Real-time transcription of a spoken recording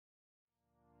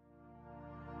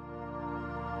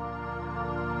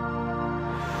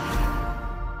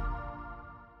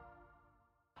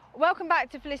Welcome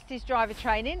back to Fliss's driver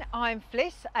training. I'm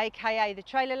Fliss, aka the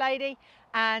trailer lady,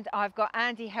 and I've got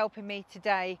Andy helping me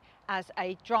today as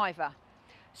a driver.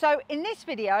 So in this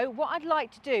video, what I'd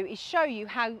like to do is show you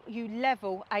how you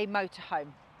level a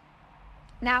motorhome.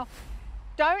 Now,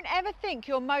 don't ever think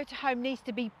your motorhome needs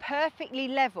to be perfectly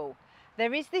level.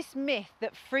 There is this myth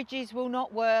that fridges will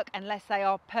not work unless they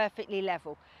are perfectly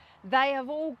level. They have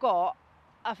all got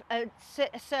a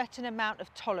certain amount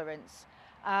of tolerance.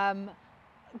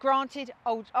 Granted,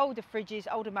 older fridges,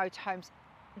 older motorhomes,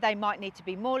 they might need to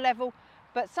be more level,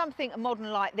 but something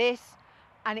modern like this,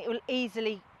 and it will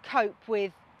easily cope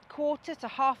with quarter to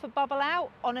half a bubble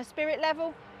out on a spirit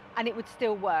level, and it would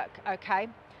still work, okay?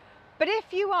 But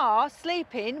if you are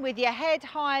sleeping with your head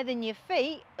higher than your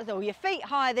feet, or your feet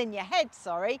higher than your head,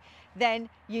 sorry, then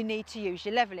you need to use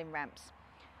your leveling ramps.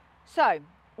 So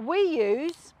we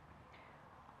use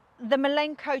the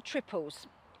Motorhome triples.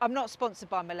 I'm not sponsored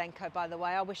by Motorhome, by the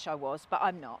way. I wish I was, but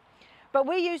I'm not. But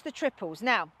we use the triples.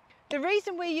 Now, the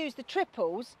reason we use the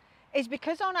triples is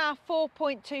because on our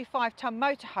 4.25 ton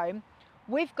motorhome,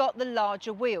 we've got the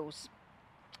larger wheels.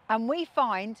 And we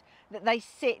find that they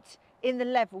sit in the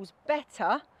levels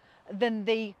better than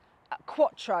the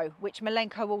Quattro, which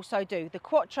Motorhome also do. The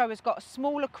Quattro has got a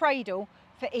smaller cradle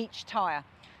for each tyre.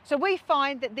 So we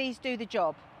find that these do the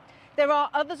job. There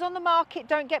are others on the market,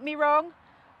 don't get me wrong,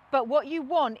 but what you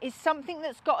want is something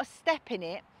that's got a step in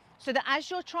it so that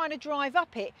as you're trying to drive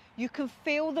up it, you can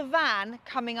feel the van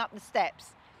coming up the steps.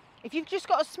 If you've just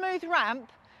got a smooth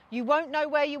ramp, you won't know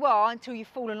where you are until you've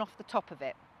fallen off the top of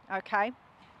it, okay?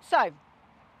 So,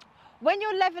 when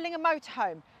you're leveling a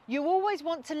motorhome, you always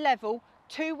want to level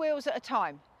two wheels at a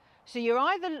time. So you're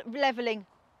either leveling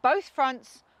both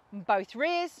fronts, both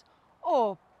rears,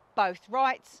 or both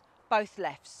rights, both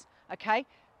lefts, okay?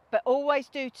 But always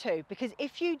do two, because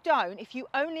if you don't, if you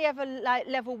only ever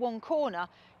level one corner,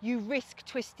 you risk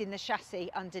twisting the chassis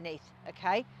underneath,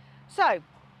 okay? So,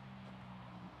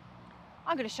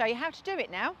 I'm going to show you how to do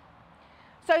it now.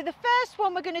 So the first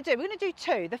one we're going to do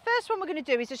two. The first one we're going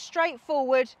to do is a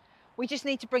straightforward, we just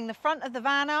need to bring the front of the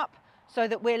van up so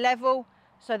that we're level,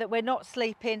 so that we're not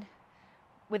sleeping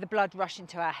with the blood rushing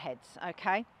to our heads,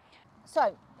 okay?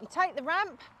 So, you take the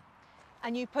ramp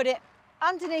and you put it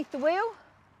underneath the wheel.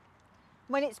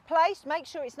 When it's placed, make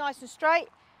sure it's nice and straight.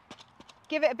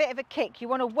 Give it a bit of a kick. You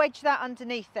want to wedge that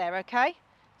underneath there, okay?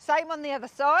 Same on the other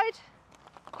side.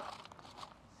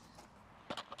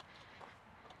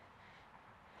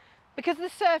 Because of the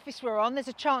surface we're on, there's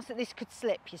a chance that this could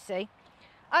slip, you see.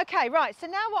 Okay, right, so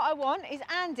now what I want is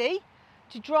Andy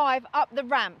to drive up the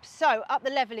ramp, so up the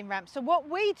levelling ramp. So what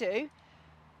we do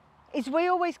is we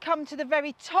always come to the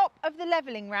very top of the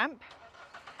levelling ramp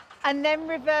and then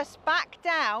reverse back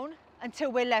down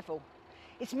until we're level.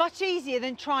 It's much easier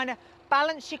than trying to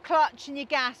balance your clutch and your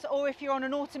gas, or if you're on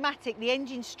an automatic, the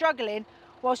engine's struggling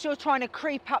whilst you're trying to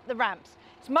creep up the ramps.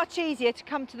 It's much easier to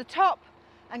come to the top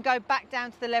and go back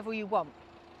down to the level you want.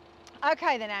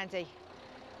 Okay then, Andy,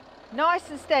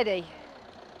 nice and steady.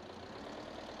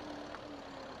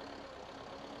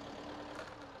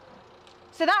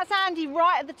 So that's Andy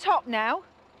right at the top now,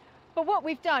 but what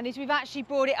we've done is we've actually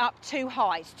brought it up too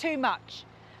high, it's too much.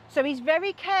 So he's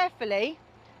very carefully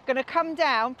going to come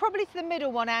down, probably to the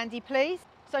middle one, Andy, please.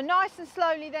 So nice and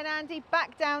slowly then, Andy,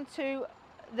 back down to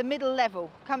the middle level.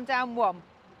 Come down one.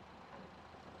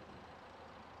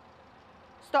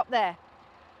 Stop there.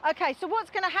 Okay, so what's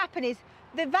going to happen is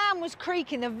the van was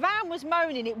creaking, the van was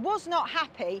moaning, it was not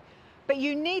happy, but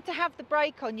you need to have the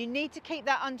brake on, you need to keep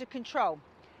that under control.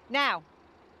 Now,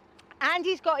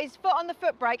 Andy's got his foot on the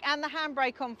foot brake and the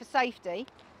handbrake on for safety.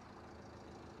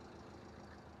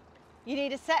 You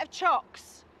need a set of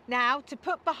chocks now to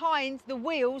put behind the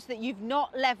wheels that you've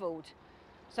not levelled.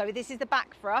 So this is the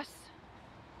back for us.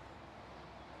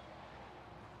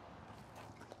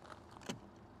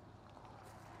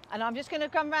 And I'm just going to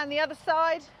come around the other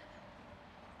side.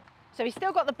 So he's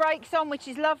still got the brakes on, which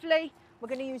is lovely. We're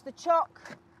going to use the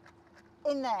chock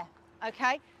in there,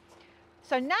 okay?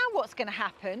 So now what's going to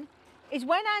happen is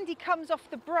when Andy comes off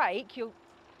the brake,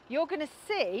 you're going to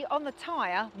see on the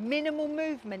tyre minimal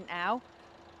movement now,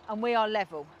 and we are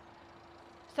level.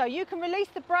 So you can release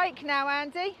the brake now,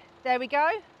 Andy. There we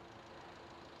go.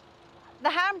 The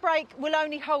handbrake will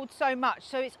only hold so much,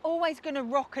 so it's always going to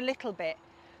rock a little bit.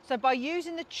 So by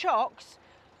using the chocks,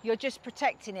 you're just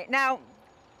protecting it. Now,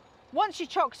 once your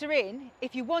chocks are in,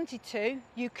 if you wanted to,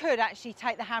 you could actually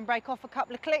take the handbrake off a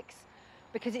couple of clicks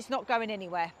because it's not going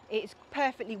anywhere. It's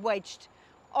perfectly wedged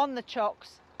on the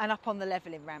chocks and up on the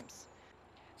levelling ramps.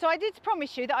 So I did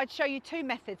promise you that I'd show you two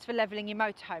methods for levelling your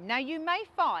motorhome. Now you may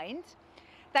find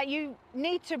that you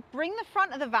need to bring the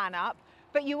front of the van up,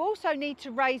 but you also need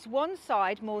to raise one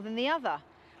side more than the other,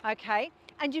 okay?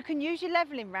 And you can use your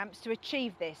leveling ramps to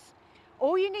achieve this.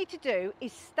 All you need to do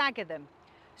is stagger them.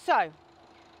 So,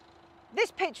 this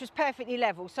pitch was perfectly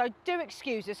level, so do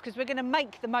excuse us because we're going to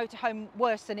make the motorhome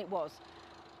worse than it was.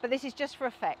 But this is just for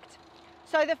effect.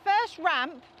 So the first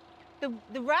ramp,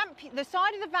 the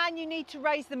side of the van you need to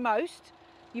raise the most,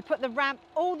 you put the ramp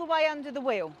all the way under the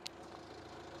wheel.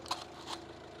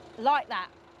 Like that.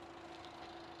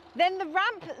 Then the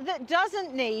ramp that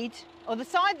doesn't need, or the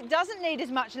side that doesn't need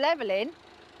as much leveling,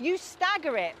 you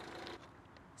stagger it.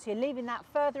 So you're leaving that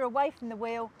further away from the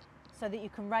wheel so that you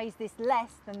can raise this less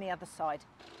than the other side.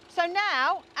 So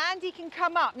now Andy can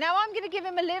come up. Now I'm going to give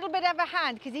him a little bit of a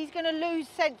hand because he's going to lose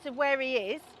sense of where he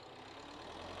is.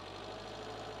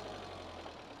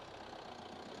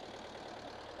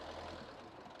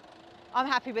 I'm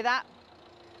happy with that.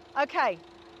 Okay,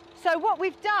 so what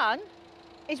we've done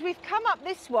is we've come up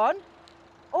this one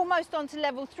almost onto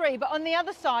level 3, but on the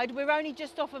other side we're only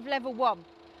just off of level 1.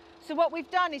 So what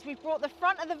we've done is we've brought the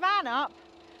front of the van up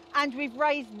and we've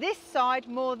raised this side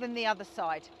more than the other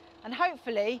side. And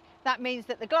hopefully that means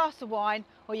that the glass of wine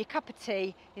or your cup of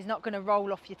tea is not going to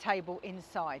roll off your table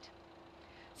inside.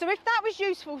 So if that was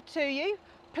useful to you,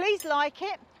 please like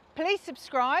it, please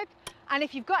subscribe, and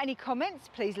if you've got any comments,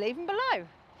 please leave them below.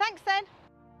 Thanks then.